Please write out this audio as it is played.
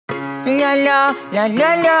La la la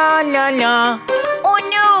la la la la. Oh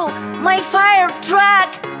no, my fire truck!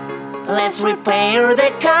 Let's repair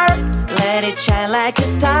the car. Let it shine like a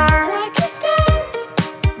star.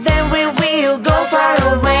 Then we will go far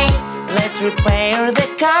away. Let's repair the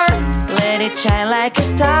car. Let it shine like a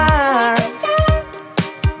star.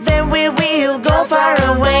 Then we will go far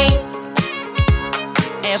away.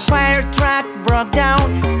 A fire truck broke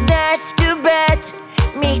down. That's too bad.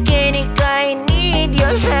 Mechanic, I need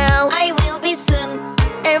your help. I will be soon.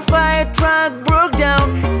 A fire truck broke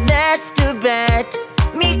down. That's too bad.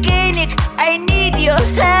 Mechanic, I need your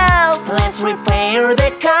help. Let's repair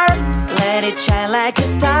the car. Let it shine like a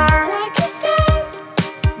star.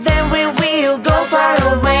 Then we will go far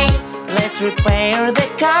away. Let's repair the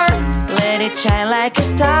car. Let it shine like a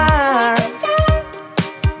star.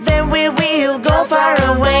 Then we will go far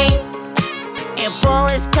away. A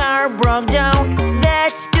police car broke down.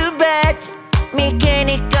 That's too bad.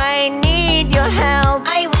 Mechanic, I need your help.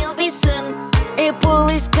 I will be soon. A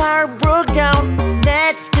police car broke down.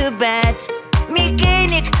 That's too bad.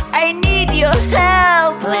 Mechanic, I need your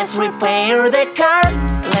help. Let's repair the car.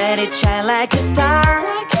 Let it shine like a star.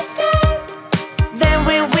 Then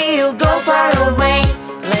we will go far away.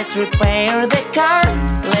 Let's repair the car.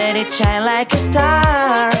 Let it shine like a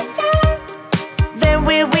star. Then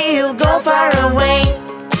we will go far away.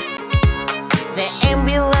 The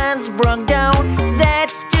ambulance broke down.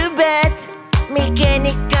 That's too bad.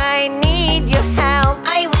 Mechanic, I need your help.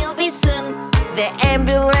 I will be soon. The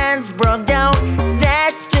ambulance broke down.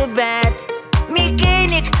 That's too bad.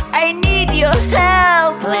 Mechanic, I need your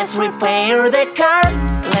help. Let's repair the car.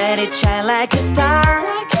 Let it shine like a star.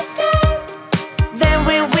 Then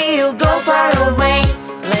we will go far away.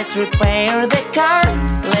 Let's repair the car.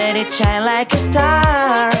 Let it shine like a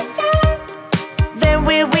star. Then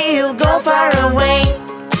we will go far away.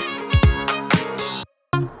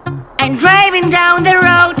 I'm driving down the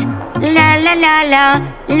road. La la la la,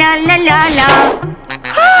 la la la la.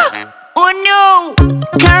 Oh no!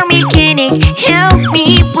 Car mechanic, help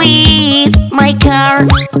me please. My car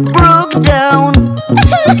broke down.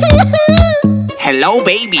 Hello,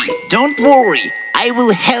 baby. Don't worry. I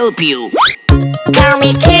will help you. Car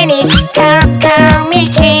mechanic, car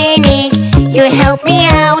mechanic, you help me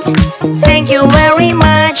out. Thank you very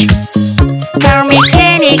much. Car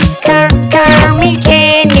mechanic, car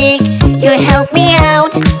mechanic, you help me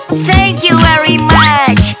out. Thank you very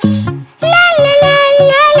much. La la la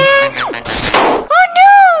la la. Oh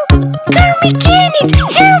no! Car mechanic,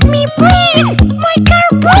 help me please. My car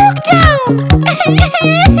broke down.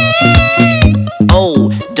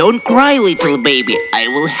 Oh, don't cry, little baby. I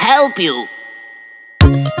will help you.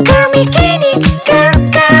 Car mechanic, car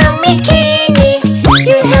mechanic,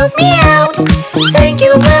 you help me out. Thank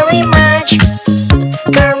you very much.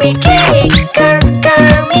 Car mechanic, car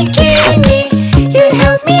mechanic, you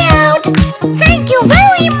help me out. Thank you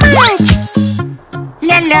very much.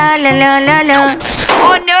 La la la la la la.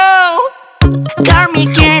 Oh no! Car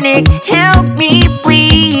mechanic, help me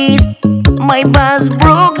please. My bus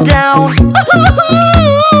broke down.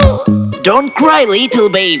 Don't cry, little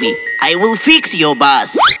baby. I will fix your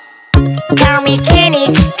bus. Car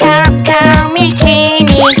mechanic, car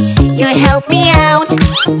mechanic, you help me out.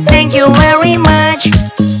 Thank you very much.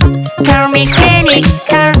 Car mechanic,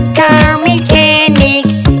 car mechanic,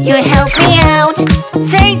 you help me out.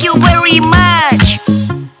 Thank you very much.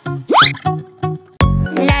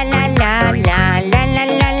 La la la la la la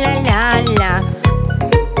la la la.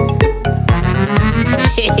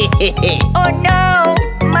 Oh no,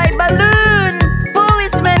 my balloon!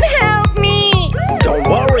 Policeman, help me! Don't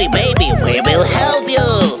worry, baby. We will help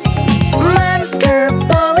you. Monster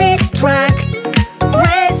police truck,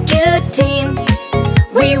 rescue team.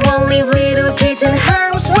 We won't leave little kids in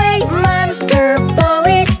harm's way. Monster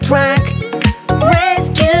police truck,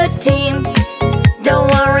 rescue team. Don't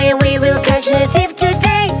worry, we will catch the thief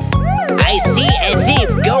today. I see a thief.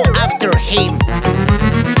 Go after him.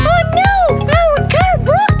 Oh no! Our car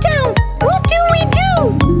broke down! What do we do?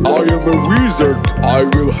 I am a wizard. I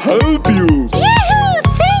will help you. Yahoo!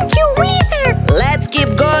 Thank you, wizard! Let's keep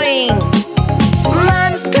going.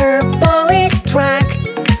 Monster police truck,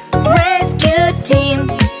 rescue team.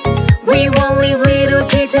 We won't leave little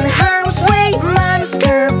kids in harm's way.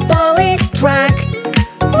 Monster police truck,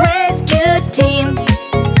 rescue team.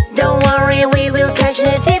 Don't worry, we will catch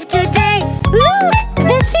the thief today. Look!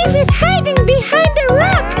 The thief is hiding behind a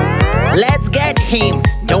rock. Let's get him.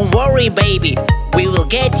 Don't worry, baby. We will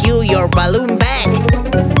get you your balloon back.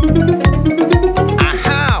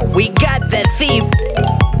 Aha! We got the thief.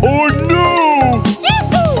 Oh no!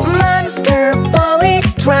 Yahoo! Monster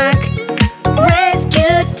police truck,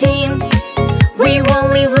 rescue team. We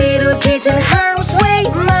won't leave little Kids in harm's way,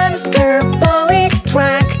 monster police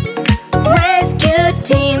truck. Rescue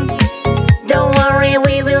team, don't worry,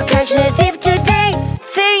 we will catch the thief today.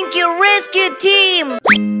 Thank you, rescue team.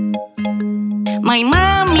 My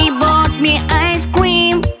mommy bought me ice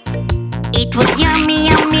cream. It was yummy,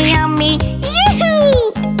 yummy, yummy.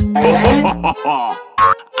 Yoo-hoo!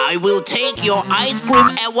 I will take your ice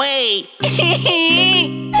cream away.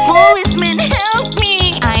 Policeman, help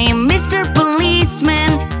me! I am Mr.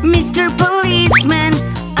 Policeman, Mr. Policeman.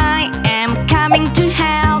 I am coming to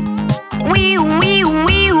help. Wee wee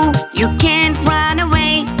wee, you can't run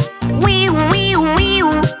away. Wee wee wee,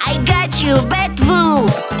 I got you, bad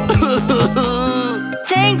wolf.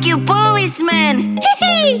 Thank you, policeman.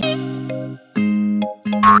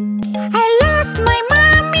 I lost my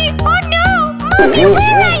mommy. Oh no, mommy,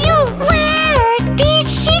 where are you? Where did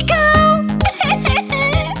she go?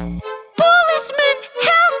 Policeman,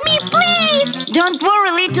 help me, please. Don't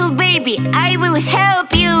worry, little baby, I will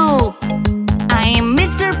help you. I am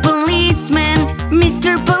Mr. Policeman,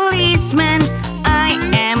 Mr. Policeman. I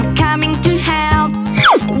am coming to help.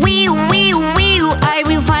 Wee wee wee, I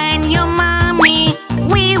will find your mommy.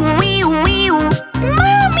 Wee wee wee,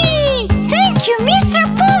 mommy. Thank you, Mr.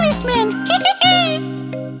 Policeman.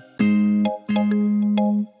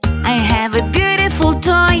 I have a beautiful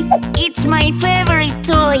toy. It's my favorite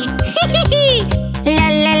toy. La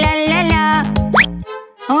la la la la.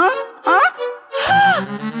 Huh? Huh?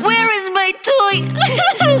 Where is my toy?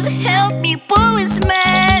 Help me,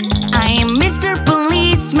 policeman. I am Mr.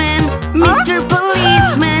 Policeman, Mr.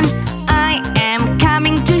 Policeman. I am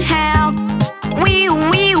coming to help. Wee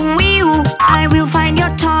wee wee, I will find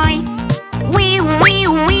your toy. Wee wee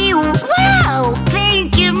wee, wow!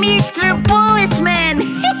 Thank you, Mr. Policeman.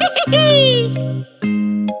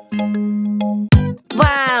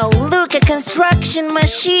 Wow, look, a construction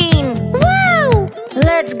machine. Wow!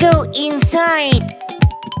 Let's go inside.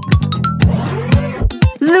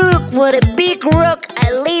 Look what a big rock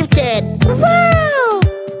I lifted. Wow!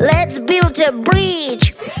 Let's build a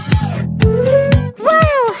bridge.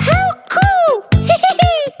 Wow, how cool!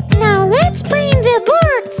 Now let's bring the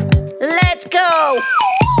boards. Let's go!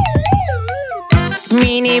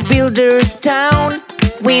 Mini Builders Town.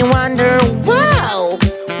 We wonder, wow!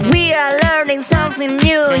 We are learning something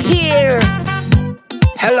new here.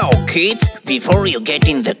 Hello, kids. Before you get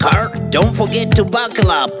in the car, don't forget to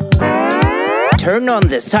buckle up. Turn on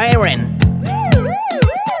the siren.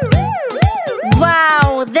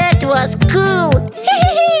 Wow, that was cool!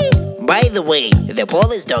 By the way, the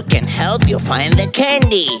police dog can help you find the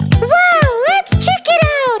candy. Wow, let's check it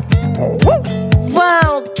out!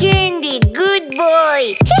 Wow, candy, good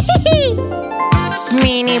boy!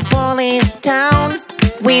 Mini Police Town.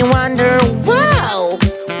 We wonder, wow!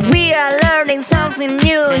 We are learning something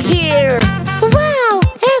new here. Wow,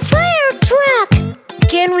 a fire truck!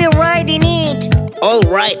 Can we ride in it? All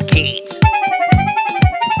right, kids.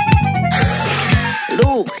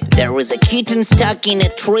 Look, there is a kitten stuck in a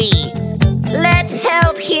tree. Let's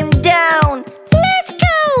help him down. Let's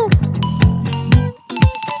go!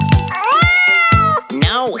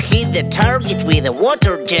 Now hit the target with a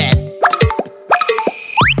water jet.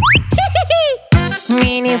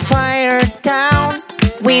 Mini Fire Town.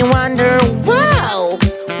 We wonder,